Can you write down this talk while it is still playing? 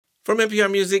From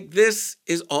NPR Music, this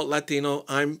is Alt Latino.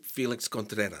 I'm Felix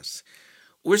Contreras.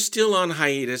 We're still on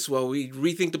hiatus while we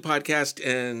rethink the podcast,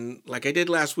 and like I did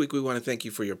last week, we want to thank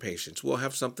you for your patience. We'll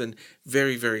have something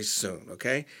very, very soon,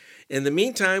 okay? In the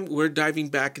meantime, we're diving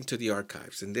back into the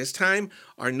archives, and this time,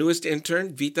 our newest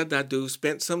intern, Vita Dadu,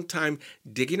 spent some time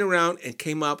digging around and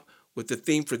came up with the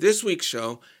theme for this week's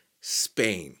show,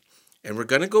 Spain. And we're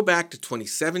going to go back to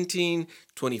 2017,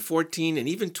 2014, and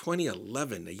even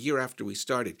 2011, a year after we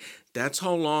started. That's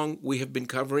how long we have been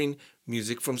covering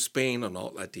music from Spain on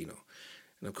Alt Latino.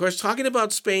 And of course, talking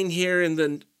about Spain here in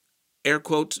the air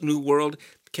quotes new world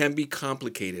can be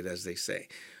complicated, as they say.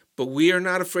 But we are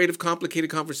not afraid of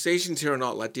complicated conversations here on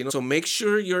Alt Latino. So make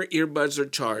sure your earbuds are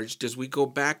charged as we go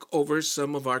back over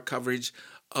some of our coverage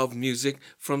of music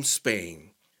from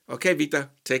Spain. Okay, Vita,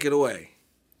 take it away.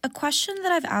 A question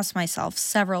that I've asked myself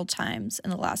several times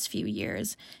in the last few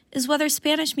years is whether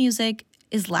Spanish music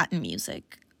is Latin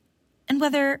music, and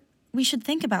whether we should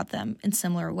think about them in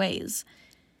similar ways.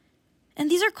 And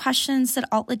these are questions that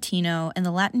Alt Latino and the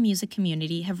Latin music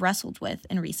community have wrestled with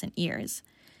in recent years.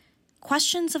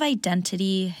 Questions of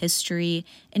identity, history,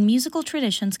 and musical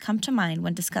traditions come to mind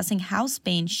when discussing how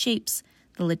Spain shapes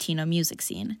the Latino music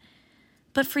scene.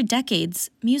 But for decades,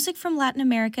 music from Latin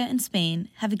America and Spain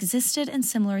have existed in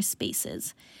similar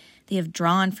spaces. They have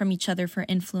drawn from each other for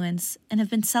influence and have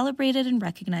been celebrated and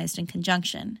recognized in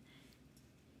conjunction.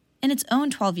 In its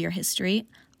own 12-year history,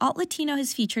 Alt Latino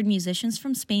has featured musicians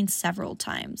from Spain several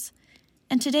times.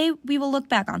 And today, we will look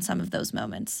back on some of those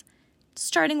moments,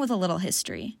 starting with a little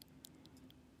history.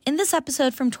 In this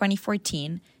episode from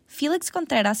 2014, Felix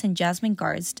Contreras and Jasmine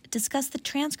Garsd discuss the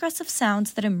transgressive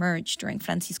sounds that emerged during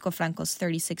Francisco Franco's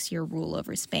 36-year rule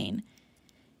over Spain.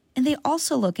 And they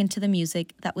also look into the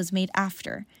music that was made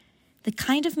after, the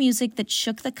kind of music that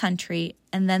shook the country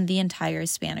and then the entire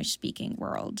Spanish-speaking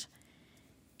world.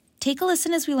 Take a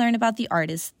listen as we learn about the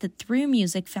artists that through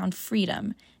music found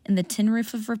freedom in the tin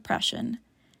roof of repression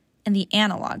and the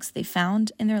analogs they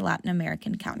found in their Latin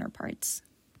American counterparts.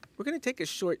 We're going to take a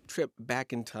short trip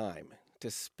back in time to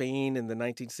Spain in the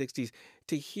 1960s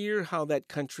to hear how that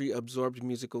country absorbed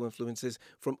musical influences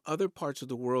from other parts of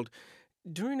the world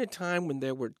during a time when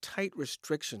there were tight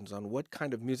restrictions on what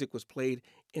kind of music was played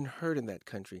and heard in that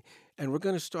country. And we're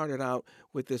going to start it out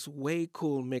with this way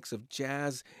cool mix of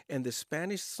jazz and the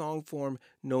Spanish song form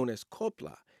known as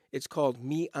copla. It's called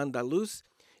Mi Andaluz.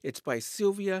 It's by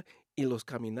Silvia y Los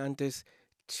Caminantes.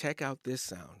 Check out this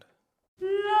sound.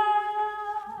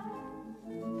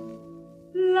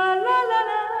 La la la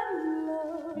la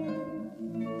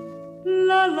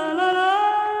la la la la la la.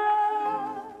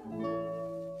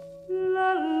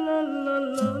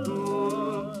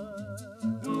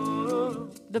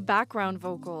 The background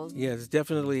vocals. Yeah, it's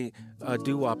definitely a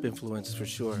doo-wop influence for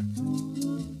sure.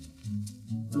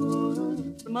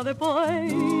 Alma de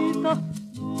poeta,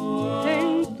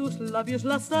 en tus labios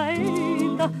la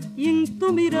saeta y en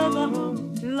tu mirada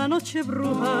la noche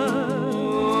bruja.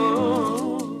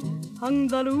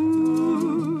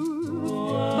 Andaluz,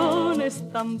 con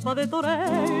estampa de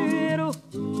torero,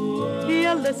 y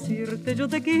al decirte yo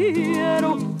te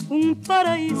quiero, un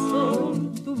paraíso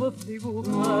tu voz dibuja.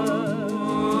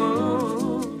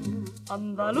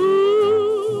 Andaluz,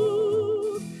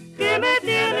 que me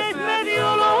tienes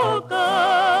medio loca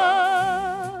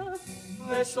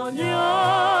de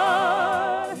soñar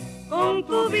con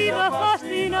tu vida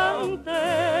fascinante,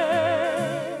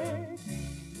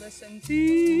 de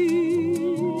sentir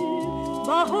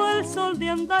bajo el sol de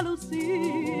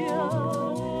Andalucía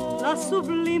la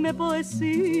sublime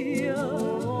poesía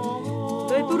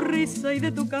de tu risa y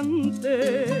de tu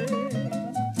cante.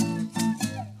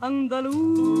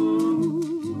 Andaluz,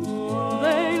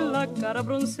 de la cara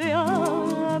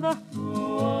bronceada,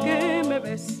 que me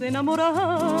ves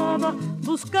enamorada,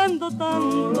 buscando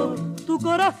tanto tu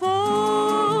corazón.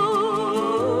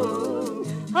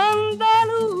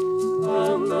 Andaluz,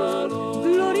 Andaluz,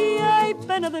 gloria y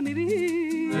pena de mi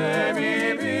vida,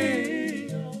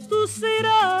 tú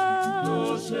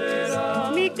serás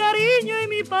mi cariño y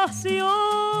mi pasión.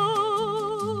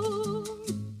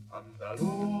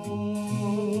 Andaluz,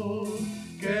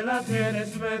 que la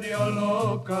tienes medio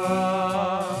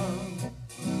loca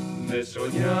de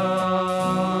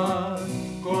soñar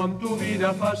con tu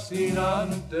vida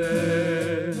fascinante,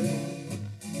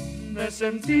 de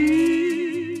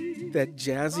sentir. That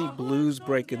jazzy blues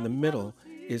break in the middle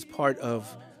is part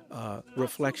of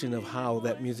reflection of how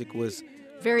that music was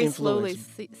Very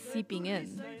influenced. slowly seeping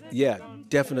in. Yeah,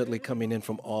 definitely coming in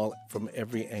from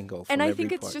every angle. And I every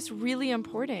think it's part. just really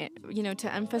important,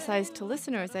 to emphasize to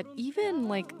listeners that even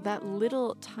like that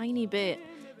little tiny bit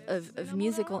of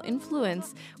musical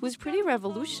influence was pretty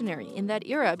revolutionary in that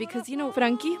era because,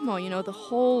 franquismo, the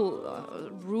whole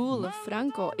rule of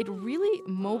Franco, it really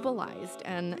mobilized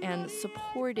and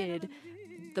supported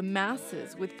the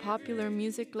masses with popular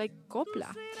music like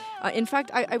copla. In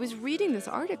fact, I was reading this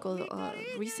article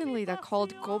recently that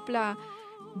called Copla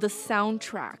the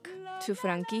soundtrack to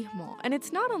franquismo. And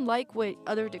it's not unlike what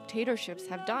other dictatorships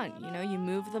have done. You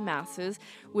move the masses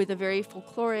with a very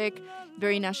folkloric,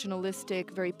 very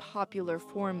nationalistic, very popular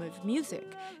form of music.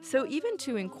 So even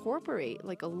to incorporate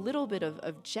like a little bit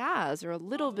of jazz or a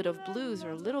little bit of blues or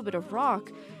a little bit of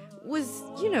rock was,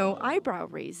 eyebrow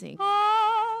raising.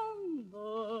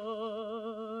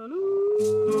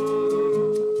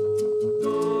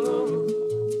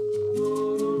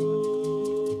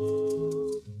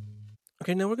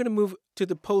 Okay, now we're going to move to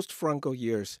the post-Franco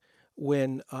years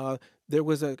when there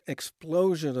was an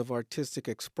explosion of artistic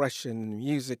expression in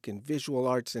music and visual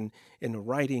arts and in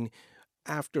writing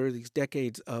after these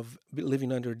decades of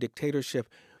living under a dictatorship.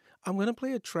 I'm going to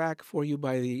play a track for you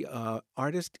by the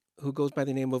artist who goes by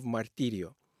the name of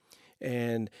Martirio.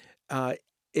 And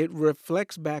it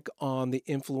reflects back on the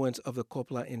influence of the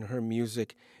copla in her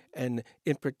music. And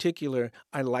in particular,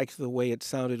 I liked the way it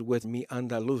sounded with Mi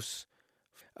Andaluz.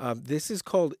 This is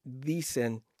called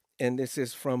Dicen, and this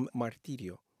is from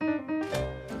Martirio.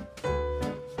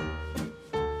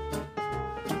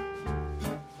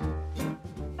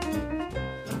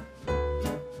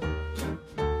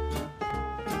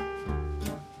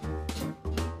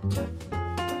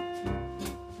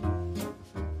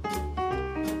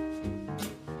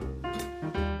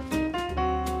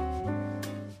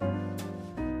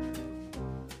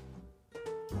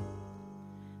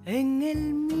 En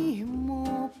el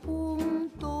mismo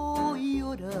punto y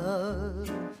hora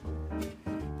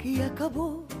que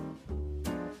acabó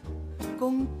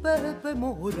con Pepe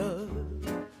Mora,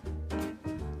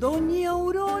 Doña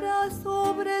Aurora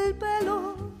sobre el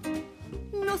pelo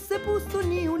no se puso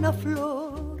ni una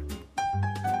flor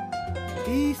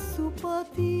y su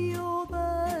patio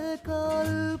de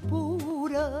cal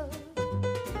pura,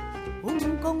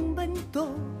 un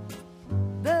convento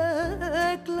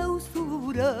de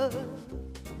clausura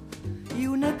y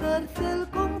una cárcel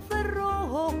con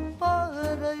cerrojo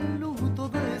para el luto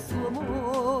de su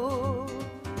amor.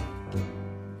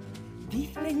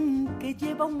 Dicen que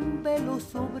lleva un velo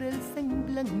sobre el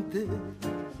semblante,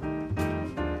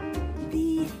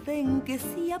 dicen que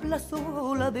si habla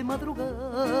sola de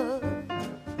madrugada,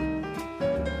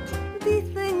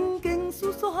 dicen que en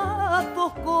sus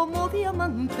ojazos como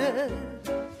diamantes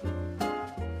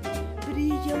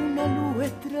brilla una luz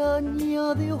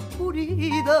extraña de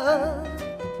oscuridad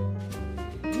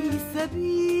y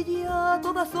Sevilla a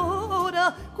todas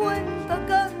horas cuenta,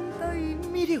 canta y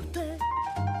mire usted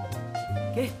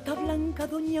que esta blanca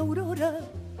Doña Aurora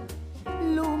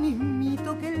lo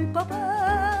mismito que el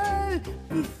papel,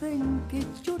 dicen que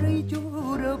llora y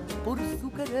llora por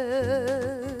su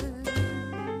querer.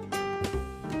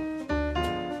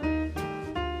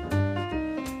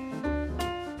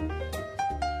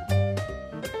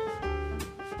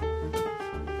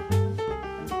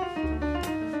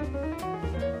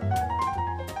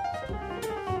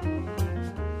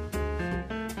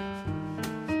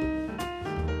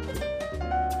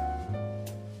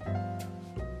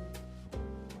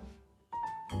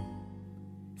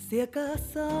 Se ha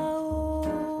casado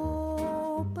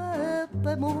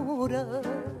Pepe Mora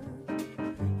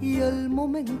y al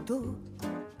momento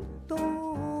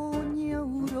Doña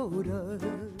Aurora,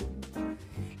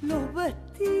 los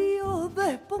vestidos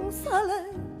de esponsales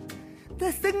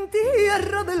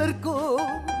desentierra del arcón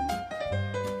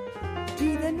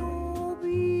y de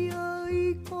novia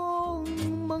y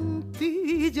con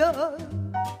mantilla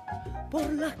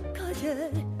por las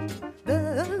calles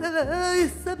de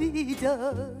Sevilla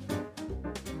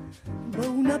va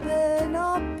una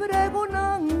pena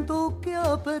pregonando que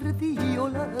ha perdido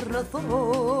la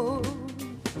razón.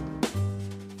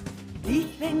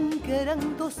 Dicen que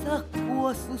eran dos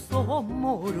ascuas sus ojos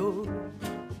moros,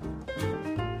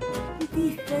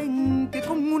 dicen que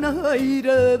con un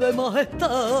aire de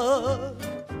majestad,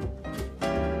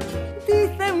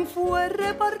 dicen fue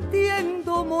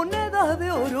repartiendo monedas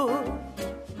de oro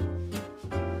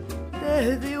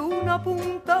desde una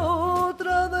punta a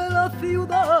otra de la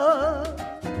ciudad,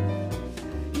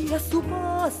 y a su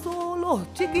paso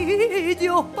los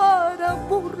chiquillos para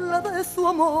burla de su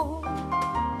amor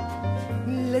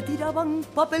le tiraban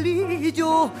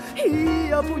papelillos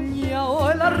y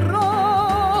apuñado el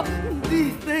arroz.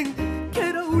 Dicen que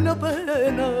era una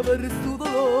pena ver su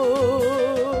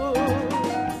dolor.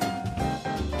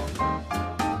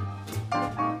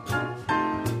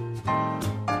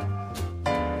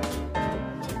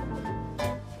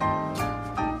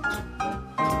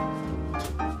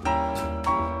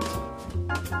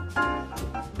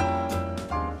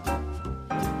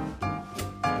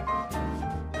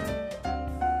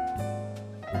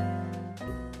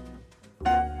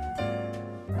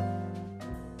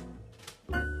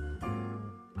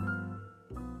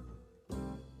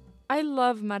 I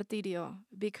love Martirio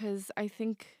because I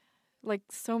think, like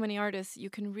so many artists, you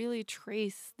can really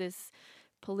trace this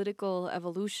political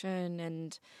evolution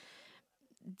and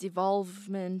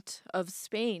devolvement of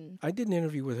Spain. I did an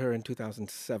interview with her in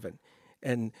 2007,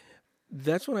 and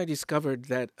that's when I discovered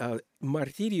that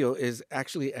Martirio is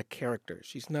actually a character.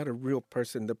 She's not a real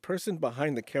person. The person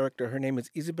behind the character, her name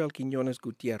is Isabel Quiñones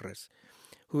Gutierrez,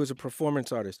 who is a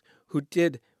performance artist, who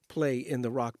did play in the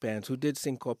rock bands, who did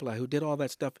sing copla, who did all that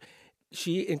stuff.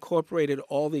 She incorporated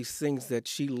all these things that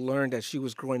she learned as she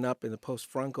was growing up in the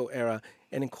post-Franco era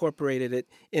and incorporated it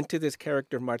into this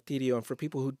character, Martirio. And for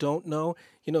people who don't know,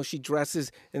 she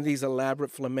dresses in these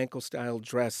elaborate flamenco-style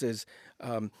dresses.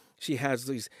 She has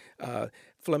these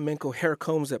flamenco hair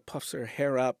combs that puffs her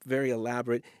hair up, very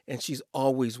elaborate, and she's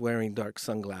always wearing dark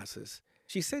sunglasses.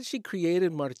 She said she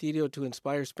created Martirio to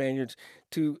inspire Spaniards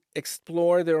to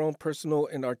explore their own personal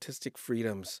and artistic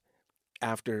freedoms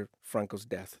after Franco's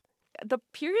death. The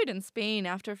period in Spain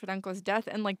after Franco's death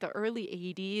and like the early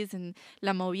 80s and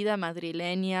La Movida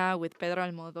Madrileña with Pedro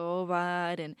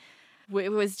Almodóvar, and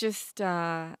it was just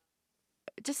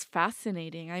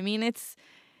fascinating. I mean,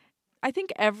 I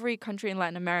think every country in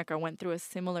Latin America went through a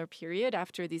similar period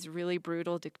after these really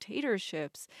brutal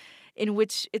dictatorships in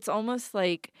which it's almost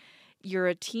like you're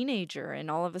a teenager and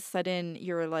all of a sudden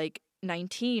you're like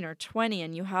 19 or 20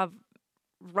 and you have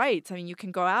rights. I mean, you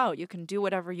can go out, you can do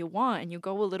whatever you want, and you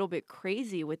go a little bit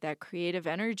crazy with that creative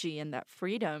energy and that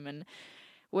freedom. And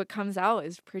what comes out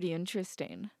is pretty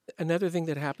interesting. Another thing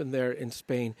that happened there in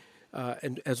Spain,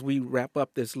 and as we wrap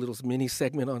up this little mini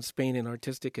segment on Spain and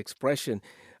artistic expression,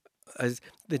 as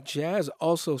the jazz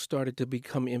also started to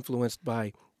become influenced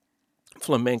by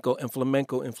flamenco, and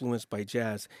flamenco influenced by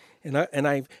jazz. And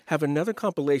I have another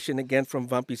compilation again from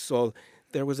Vampisol.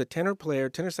 There was a tenor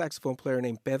saxophone player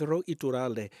named Pedro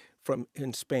Iturralde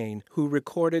in Spain who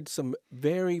recorded some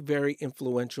very, very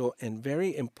influential and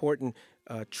very important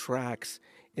tracks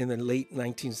in the late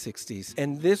 1960s.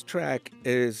 And this track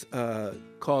is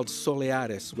called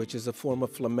Soleares, which is a form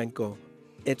of flamenco.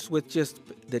 It's with just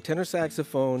the tenor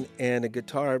saxophone and a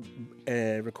guitar,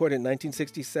 recorded in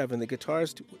 1967. The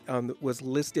guitarist was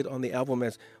listed on the album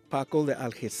as Paco de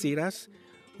Algeciras,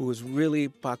 who was really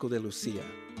Paco de Lucia.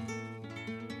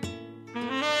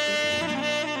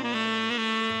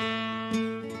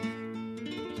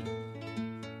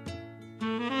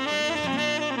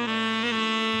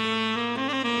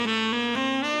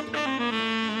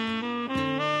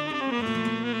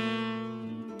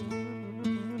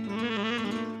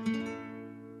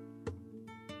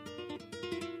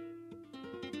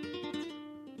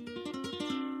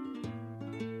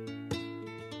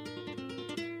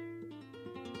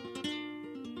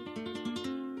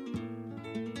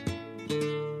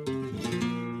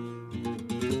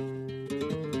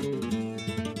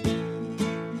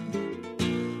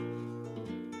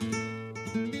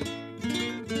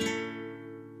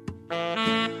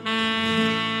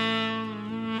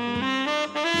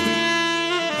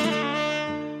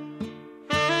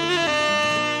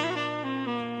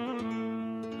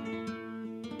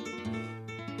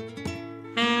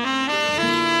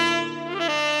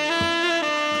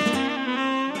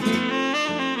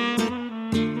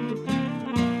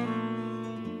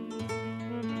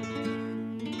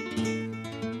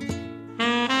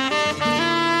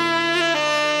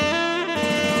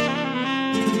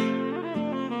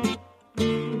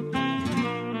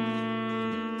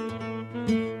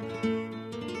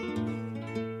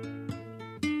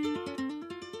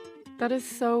 That is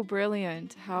so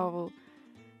brilliant, how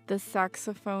the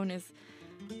saxophone is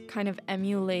kind of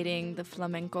emulating the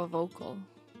flamenco vocal.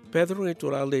 Pedro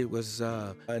Iturralde was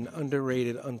an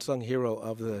underrated, unsung hero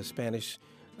of the Spanish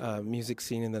music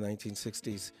scene in the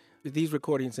 1960s. These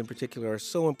recordings in particular are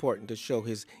so important to show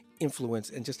his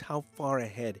influence and just how far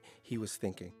ahead he was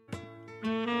thinking.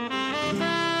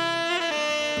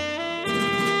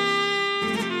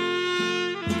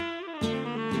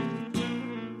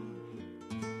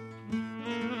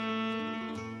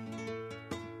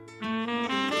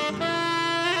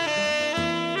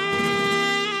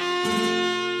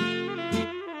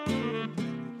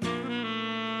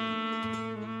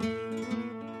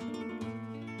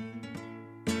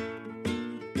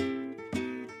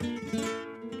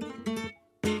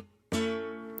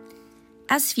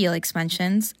 As Felix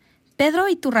mentions, Pedro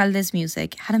Iturralde's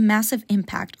music had a massive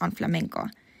impact on flamenco,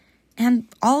 and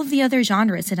all of the other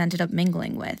genres it ended up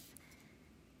mingling with.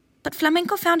 But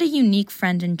flamenco found a unique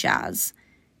friend in jazz,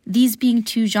 these being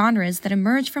two genres that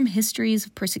emerged from histories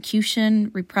of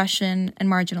persecution, repression, and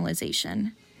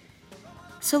marginalization.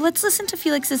 So let's listen to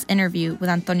Felix's interview with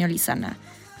Antonio Lizana,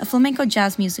 a flamenco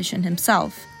jazz musician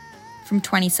himself, from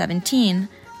 2017,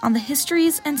 on the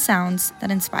histories and sounds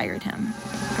that inspired him.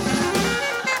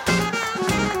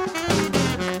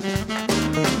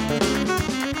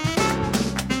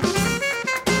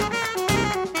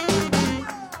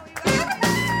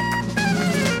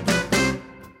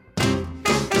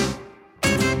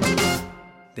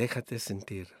 Déjate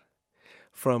sentir,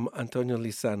 from Antonio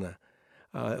Lizana,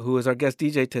 who is our guest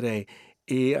DJ today.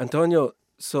 Antonio,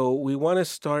 so we want to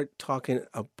start talking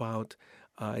about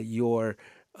your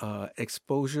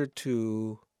exposure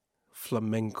to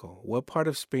flamenco. What part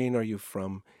of Spain are you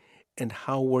from, and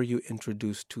how were you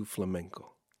introduced to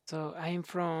flamenco? So I'm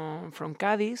from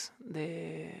Cádiz.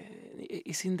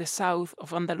 It's in the south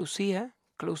of Andalusia,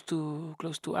 close to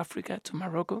Africa, to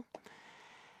Morocco.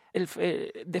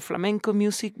 The flamenco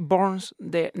music borns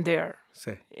there.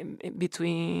 Sí.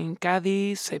 Between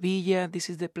Cádiz, Sevilla, this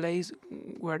is the place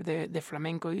where the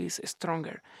flamenco is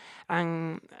stronger.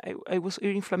 And I was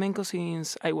hearing flamenco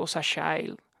since I was a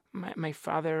child. My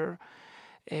father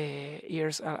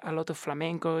hears a lot of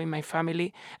flamenco in my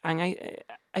family, and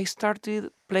I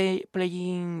started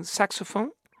playing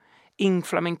saxophone in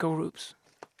flamenco groups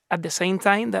at the same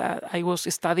time that I was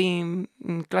studying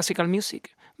classical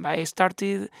music. But I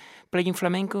started playing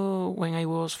flamenco when I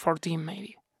was 14,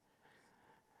 maybe.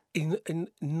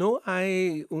 ¿No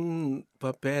hay un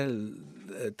papel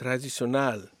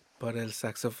tradicional para el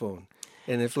saxofón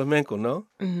en el flamenco, no?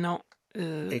 No.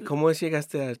 ¿Cómo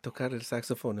llegaste a tocar el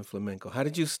saxofón en flamenco? How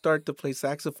did you start to play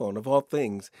saxophone, of all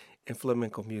things, in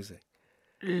flamenco music?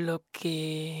 A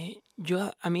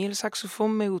mí el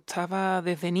saxofón me gustaba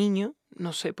desde niño,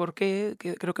 no sé por qué,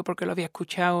 creo que porque lo había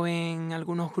escuchado en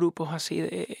algunos grupos así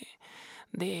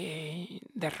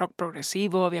de rock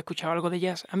progresivo, había escuchado algo de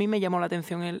jazz. A mí me llamó la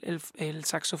atención el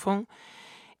saxofón,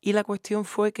 y la cuestión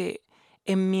fue que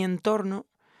en mi entorno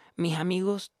mis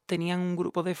amigos tenían un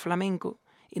grupo de flamenco,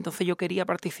 y entonces yo quería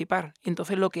participar. Y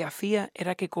entonces lo que hacía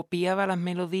era que copiaba las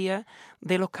melodías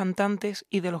de los cantantes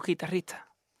y de los guitarristas.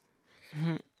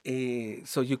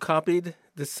 So you copied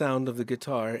the sound of the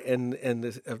guitar and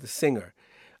of the singer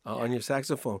on your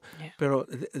saxophone. Yeah. Pero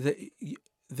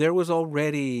there was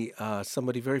already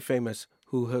somebody very famous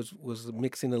who was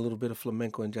mixing a little bit of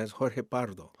flamenco and jazz, Jorge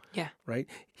Pardo. Yeah. Right?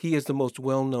 He is the most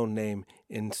well-known name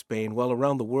in Spain, well,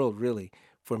 around the world, really,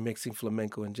 for mixing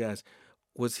flamenco and jazz.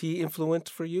 Was he influenced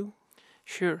for you?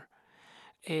 Sure.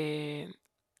 When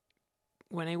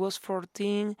I was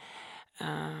 14...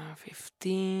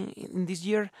 15 in this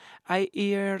year, I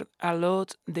heard a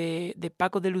lot the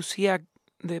Paco de Lucia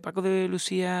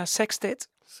sextet,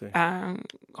 Sí. and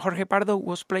Jorge Pardo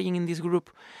was playing in this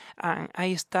group, and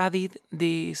I studied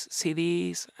these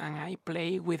CDs, and I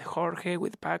play with Jorge,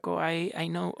 with Paco. I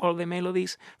know all the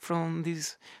melodies from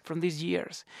these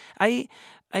years. I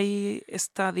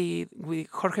studied with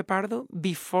Jorge Pardo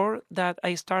before that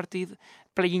I started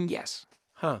playing jazz.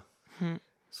 Huh. Hmm.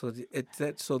 So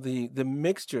the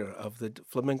mixture of the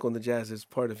flamenco and the jazz is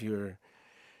part of your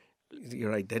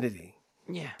identity.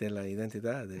 Yeah. De la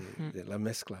identidad, de la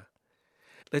mezcla.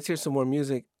 Let's hear some more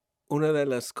music. Una de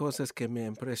las cosas que me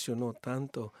impresionó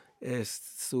tanto es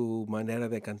su manera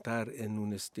de cantar en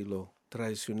un estilo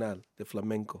tradicional de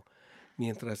flamenco,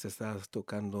 mientras estás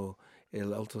tocando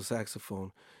el alto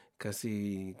saxofón,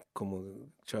 casi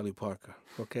como Charlie Parker,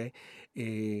 ¿ok?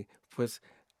 Y pues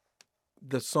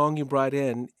the song you brought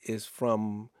in is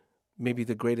from maybe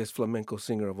the greatest flamenco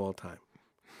singer of all time.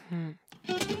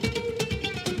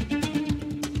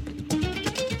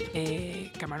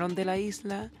 Camarón de la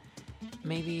Isla,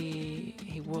 maybe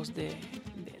he was the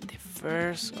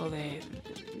first o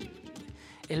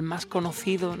el más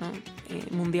conocido, ¿no?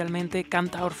 Mundialmente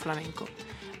cantador flamenco.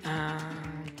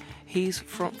 He's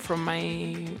from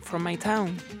my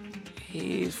town.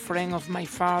 He's friend of my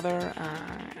father.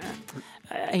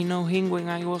 I know him when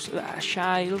I was a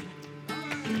child.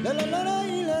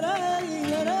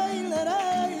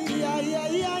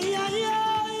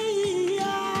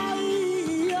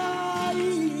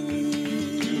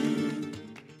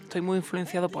 Estoy muy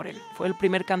influenciado por él. Fue el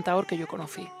primer cantador que yo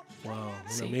conocí. Wow, un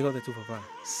Sí. amigo de tu papá.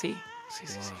 Sí.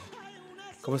 Wow.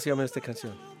 ¿Cómo se llama esta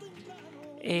canción?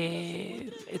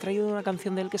 He traído una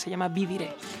canción de él que se llama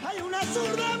Viviré. Hay una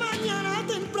zurda mañana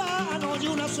temprano y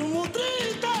una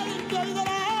sumutrita limpia y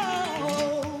dorada.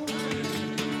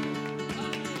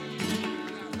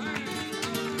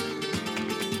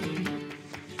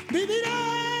 Viviré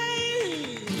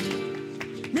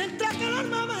mientras que el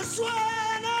alma me suena.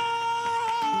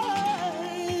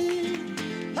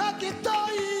 Aquí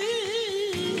estoy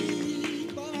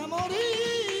para morir.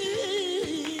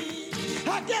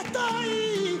 Aquí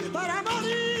estoy para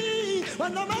morir.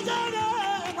 Cuando me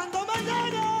llegue, cuando me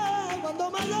llegue,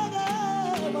 cuando me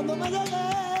llegue, cuando me llegue.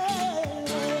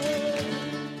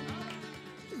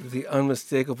 the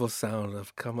unmistakable sound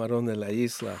of Camarón de la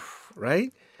Isla,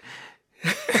 right?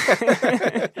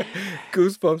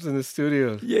 Goosebumps in the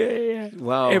studio. Yeah.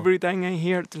 Wow. Every time I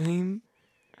hear to him,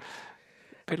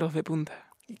 pelos de punta.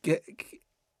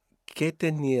 ¿Qué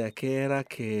tenía? ¿Qué era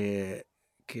que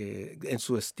en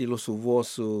su estilo, su voz,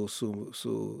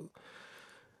 su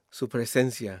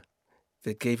presencia,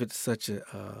 that gave it such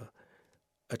a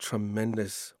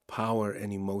tremendous power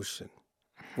and emotion?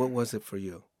 What was it for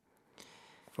you,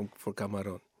 for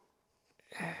Camarón?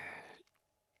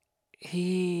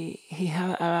 He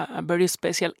had a very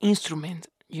special instrument,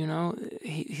 you know.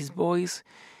 His voice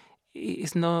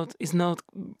is not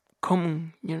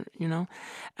common, you know,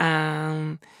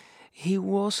 and he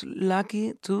was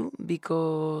lucky too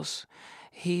because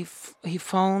he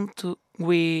found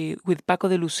with Paco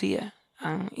de Lucía,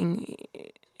 and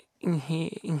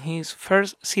in his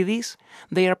first CDs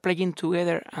they are playing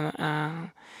together,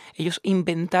 and ellos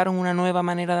inventaron una nueva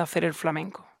manera de hacer el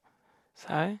flamenco,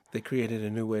 ¿sabes? They created a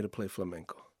new way to play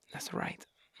flamenco. That's right.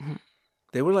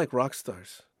 They were like rock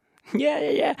stars. Yeah.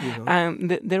 You know?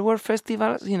 And there were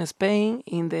festivals in Spain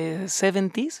in the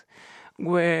 70s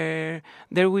where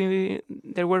they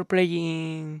were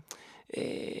playing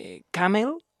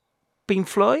Camel, Pink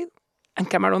Floyd, and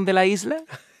Camarón de la Isla,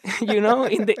 you know,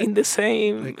 in the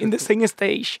same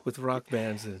stage with rock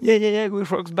bands. Yeah,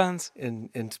 with rock bands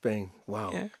in Spain.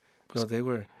 Wow. Yeah. No,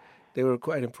 they were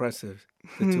quite impressive,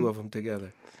 the two of them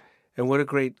together. And what a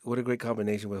great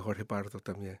combination with Jorge Pardo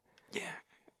también. Yeah.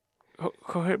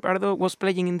 Jorge Pardo was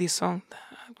playing in this song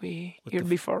that we heard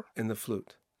before. In the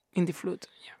flute. In the flute,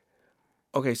 yeah.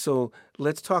 Okay, so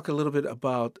let's talk a little bit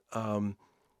about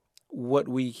what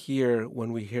we hear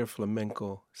when we hear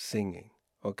flamenco singing,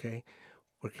 okay?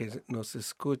 Porque nos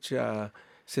escucha,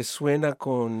 se suena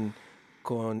con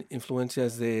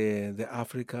influencias de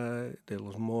África, de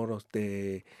los moros,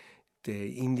 de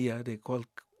India, de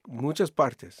muchas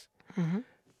partes. Mm-hmm.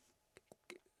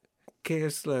 ¿Qué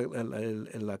es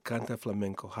la canta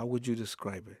flamenco? How would you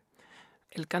describe it?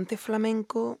 El cante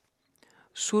flamenco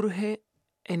surge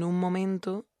en un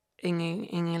momento en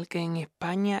el que en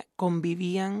España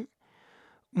convivían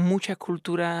muchas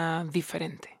culturas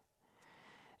diferentes.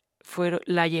 Fue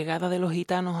la llegada de los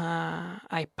gitanos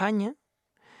a España,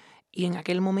 y en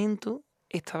aquel momento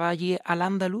estaba allí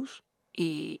Al-Ándalus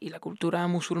y la cultura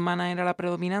musulmana era la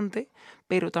predominante,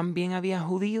 pero también había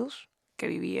judíos que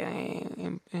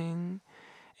vivían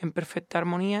en perfecta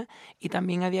armonía, y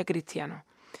también había cristianos.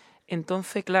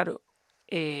 Entonces, claro,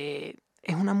 es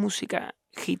una música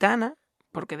gitana,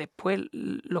 porque después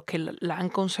los que la han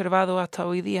conservado hasta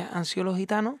hoy día han sido los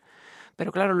gitanos,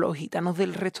 pero claro, los gitanos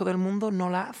del resto del mundo no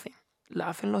la hacen. La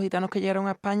hacen los gitanos que llegaron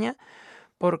a España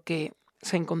porque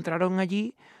se encontraron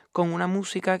allí con una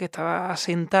música que estaba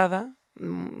asentada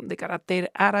de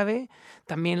carácter árabe,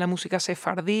 también la música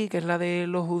sefardí, que es la de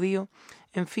los judíos.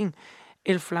 En fin,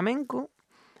 el flamenco,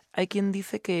 hay quien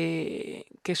dice que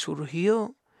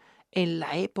surgió en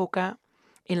la época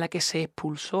en la que se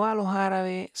expulsó a los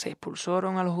árabes, se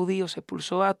expulsaron a los judíos, se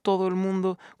expulsó a todo el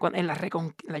mundo en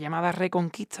la llamada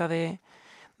reconquista de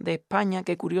España,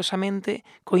 que curiosamente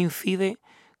coincide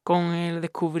con el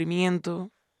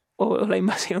descubrimiento o la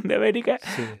invasión de América,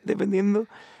 sí, dependiendo,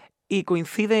 y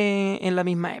coincide en la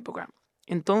misma época.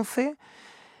 Entonces,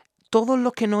 todos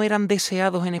los que no eran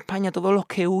deseados en España, todos los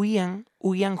que huían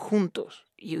juntos,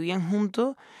 y huían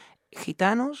juntos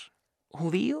gitanos,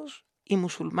 judíos y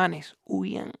musulmanes,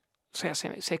 huían. O sea,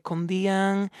 se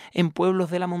escondían en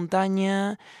pueblos de la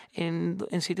montaña, en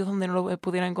sitios donde no lo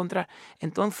pudieran encontrar.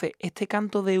 Entonces, este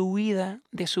canto de huida,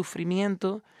 de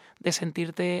sufrimiento, de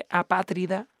sentirte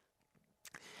apátrida,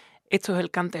 esto es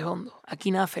el cante hondo.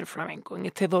 Aquí nace el flamenco, en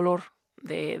este dolor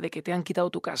de que te han quitado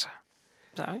tu casa,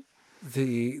 ¿sabes?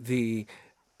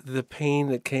 The pain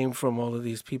that came from all of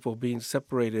these people being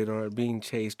separated or being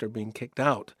chased or being kicked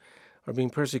out or being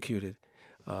persecuted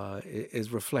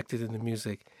is reflected in the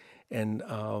music. And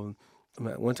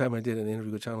one time I did an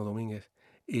interview with Chano Dominguez.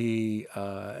 He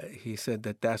said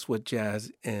that that's what jazz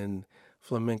and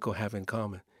flamenco have in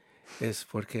common. Es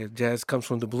porque jazz comes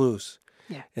from the blues.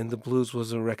 Yeah. And the blues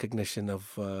was a recognition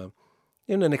of,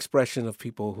 an expression of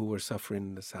people who were suffering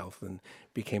in the South and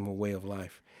became a way of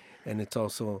life. And it's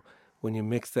also, when you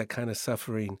mix that kind of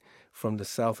suffering from the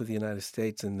South of the United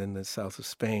States and then the South of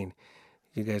Spain,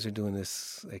 you guys are doing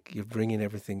this, like you're bringing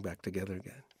everything back together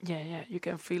again. Yeah, you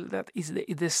can feel that it's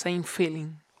the same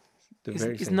feeling.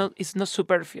 It's not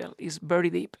superficial, it's very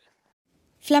deep.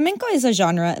 Flamenco is a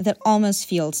genre that almost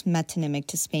feels metonymic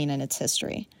to Spain and its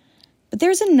history. But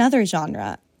there's another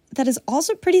genre that is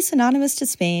also pretty synonymous to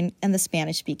Spain and the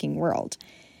Spanish-speaking world.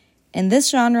 And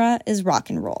this genre is rock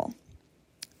and roll.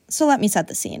 So let me set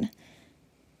the scene.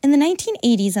 In the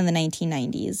 1980s and the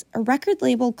 1990s, a record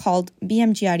label called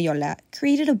BMG Ariola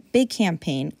created a big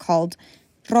campaign called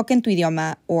Rock en tu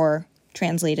idioma, or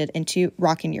translated into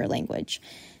Rock in Your Language.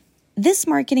 This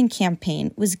marketing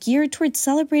campaign was geared towards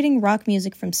celebrating rock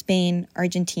music from Spain,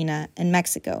 Argentina, and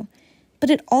Mexico, but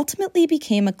it ultimately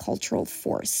became a cultural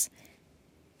force.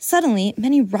 Suddenly,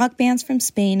 many rock bands from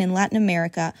Spain and Latin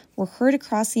America were heard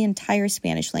across the entire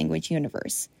Spanish language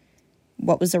universe.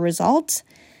 What was the result?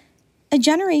 A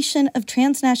generation of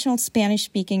transnational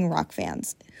Spanish-speaking rock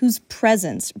fans whose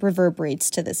presence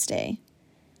reverberates to this day.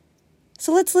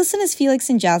 So let's listen as Felix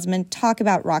and Jasmine talk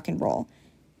about rock and roll,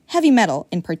 heavy metal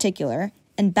in particular,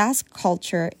 and Basque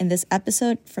culture in this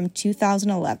episode from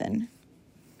 2011.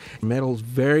 Metal's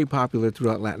very popular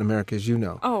throughout Latin America, as you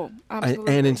know. Oh,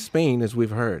 absolutely. And in Spain, as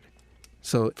we've heard.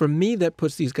 So for me, that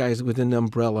puts these guys within the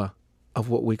umbrella of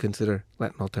what we consider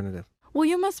Latin alternative. Well,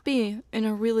 you must be in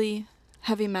a really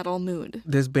heavy metal mood.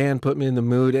 This band put me in the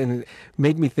mood and it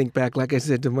made me think back, like I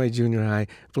said, to my junior high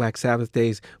Black Sabbath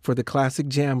days. For the classic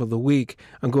jam of the week,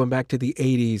 I'm going back to the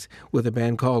 80s with a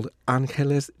band called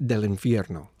Ángeles del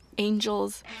Infierno.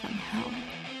 Angels from Hell.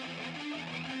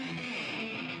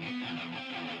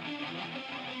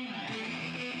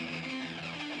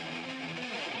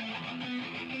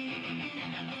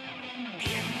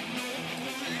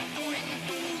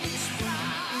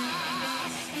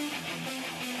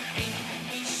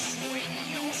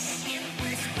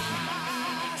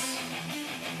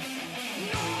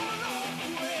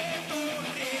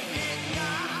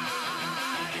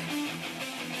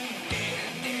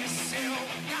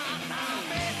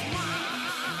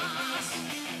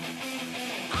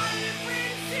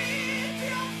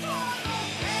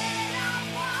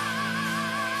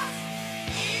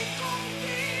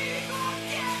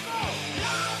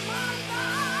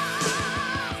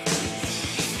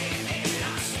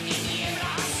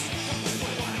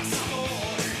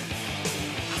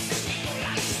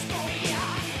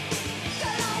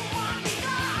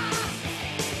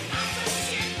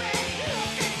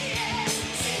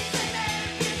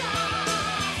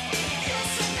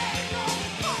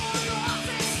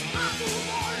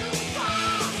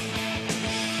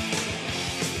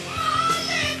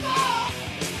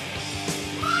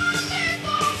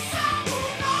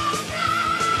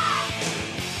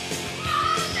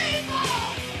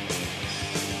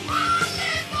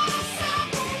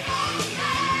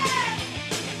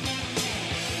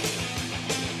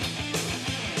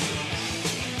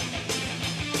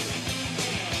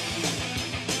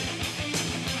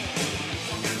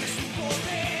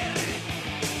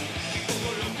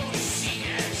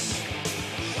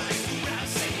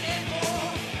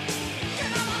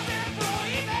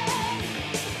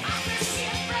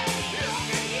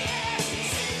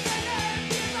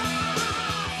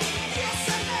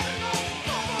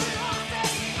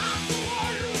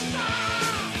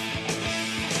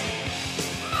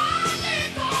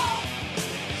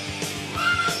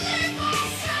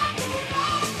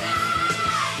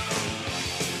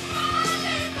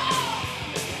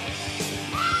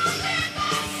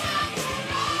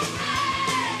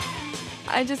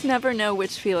 I just never know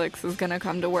which Felix is going to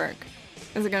come to work.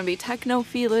 Is it going to be Techno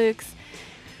Felix?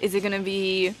 Is it going to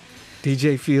be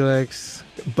DJ Felix,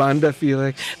 Banda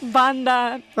Felix.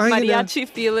 Banda, Mariachi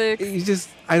Felix?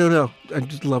 I don't know. I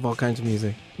just love all kinds of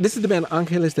music. This is the band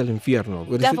Ángeles del Infierno.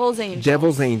 Devil's Angels.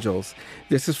 Devil's Angels.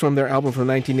 This is from their album from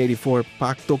 1984,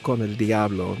 Pacto con el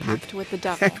Diablo. Pact with the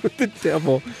devil. Pact with the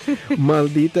devil.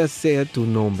 Maldita sea tu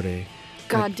nombre.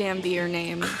 Goddamn be your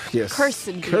name. Yes. Cursed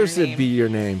be your name. Cursed be your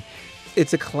name.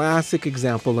 It's a classic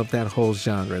example of that whole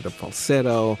genre, the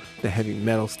falsetto, the heavy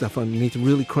metal stuff underneath,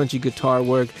 really crunchy guitar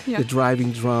work, the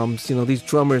driving drums. You know, these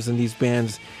drummers in these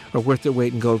bands are worth their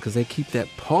weight in gold because they keep that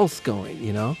pulse going,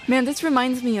 you know? Man, this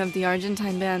reminds me of the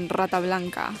Argentine band Rata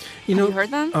Blanca. Have you heard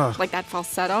them? Like that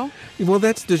falsetto? Well,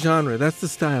 that's the genre. That's the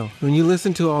style. When you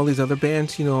listen to all these other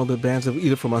bands, you know, the bands of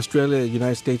either from Australia,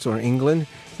 United States, or England,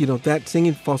 you know, that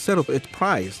singing falsetto, it's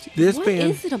prized. What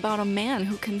is it about a man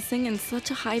who can sing in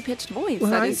such a high-pitched voice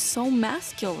that is so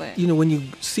masculine? You know, when you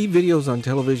see videos on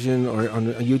television or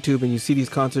on YouTube and you see these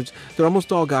concerts, they're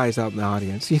almost all guys out in the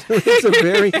audience. You know, it's a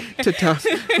very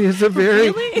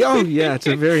Really? Oh, yeah, it's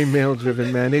a very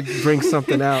male-driven, man. It brings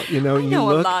something out, you know. I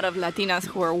know a lot of Latinas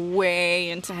who are way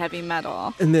into heavy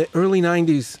metal. In the early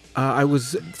 90s, I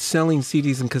was selling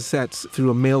CDs and cassettes through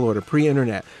a mail order,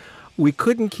 pre-internet. We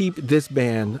couldn't keep this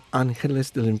band,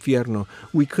 Ángeles del Infierno,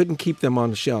 we couldn't keep them on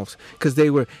the shelves because they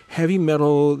were heavy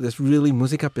metal, this really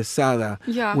música pesada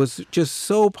was just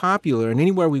so popular. And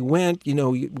anywhere we went, you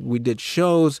know, we did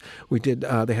shows,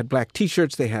 they had black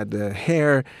T-shirts, they had the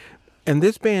hair. And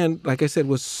this band, like I said,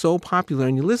 was so popular,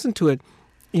 and you listen to it,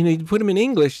 you know, you put them in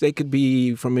English, they could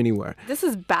be from anywhere. This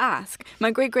is Basque.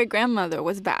 My great-great-grandmother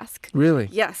was Basque. Really?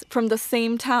 Yes, from the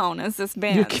same town as this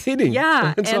band. You're kidding?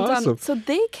 Yeah. That's awesome. So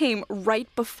they came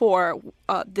right before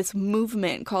this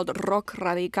movement called Rock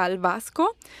Radical Vasco,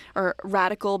 or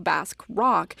Radical Basque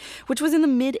Rock, which was in the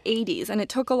mid-'80s. And it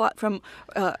took a lot from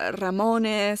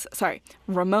Ramones,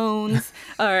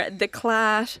 The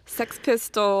Clash, Sex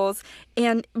Pistols,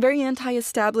 and very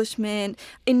anti-establishment.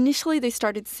 Initially, they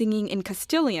started singing in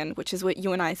Castilian, which is what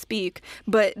you and I speak,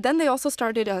 but then they also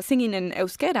started singing in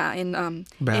Euskera, in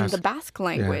the Basque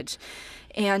language. Yeah.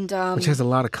 And which has a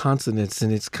lot of consonants,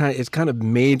 and it's kind of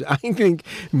made, I think,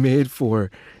 made for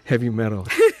heavy metal.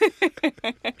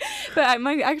 But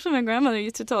my grandmother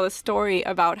used to tell a story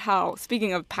about how,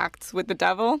 speaking of pacts with the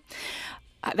devil,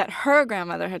 that her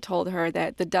grandmother had told her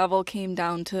that the devil came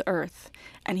down to earth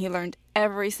and he learned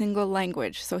every single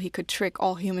language so he could trick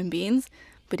all human beings,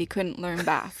 but he couldn't learn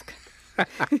Basque.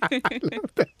 I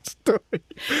love that story.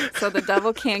 So the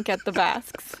devil can't get the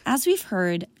Basques. As we've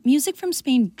heard, music from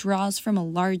Spain draws from a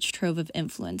large trove of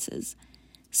influences.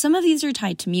 Some of these are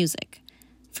tied to music,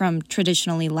 from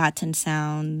traditionally Latin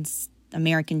sounds,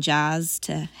 American jazz,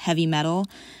 to heavy metal,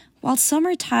 while some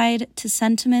are tied to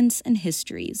sentiments and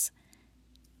histories.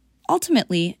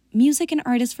 Ultimately, music and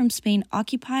artists from Spain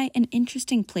occupy an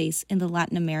interesting place in the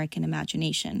Latin American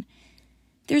imagination.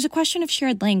 There's a question of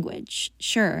shared language,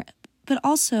 sure, but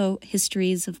also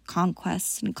histories of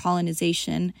conquests and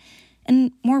colonization,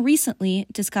 and more recently,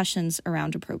 discussions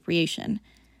around appropriation.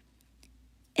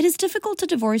 It is difficult to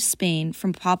divorce Spain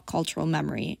from pop cultural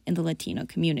memory in the Latino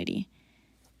community.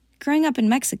 Growing up in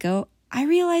Mexico, I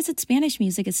realized that Spanish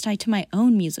music is tied to my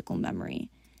own musical memory.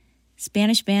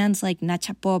 Spanish bands like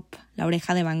Nacha Pop, La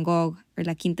Oreja de Van Gogh, or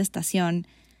La Quinta Estación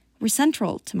were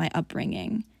central to my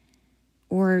upbringing.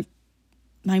 Or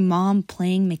my mom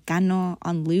playing Mecano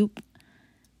on loop.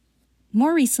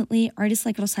 More recently, artists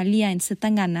like Rosalía and C.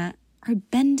 Tangana are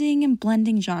bending and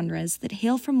blending genres that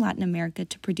hail from Latin America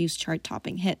to produce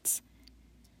chart-topping hits.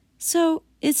 So,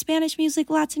 is Spanish music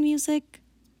Latin music?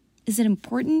 Is it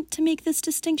important to make this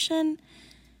distinction?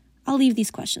 I'll leave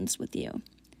these questions with you.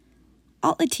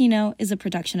 Alt Latino is a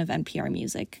production of NPR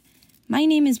Music. My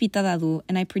name is Vita Dadu,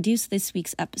 and I produce this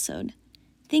week's episode.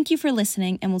 Thank you for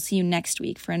listening, and we'll see you next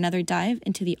week for another dive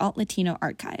into the Alt Latino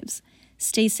archives.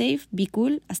 Stay safe, be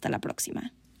cool, hasta la próxima.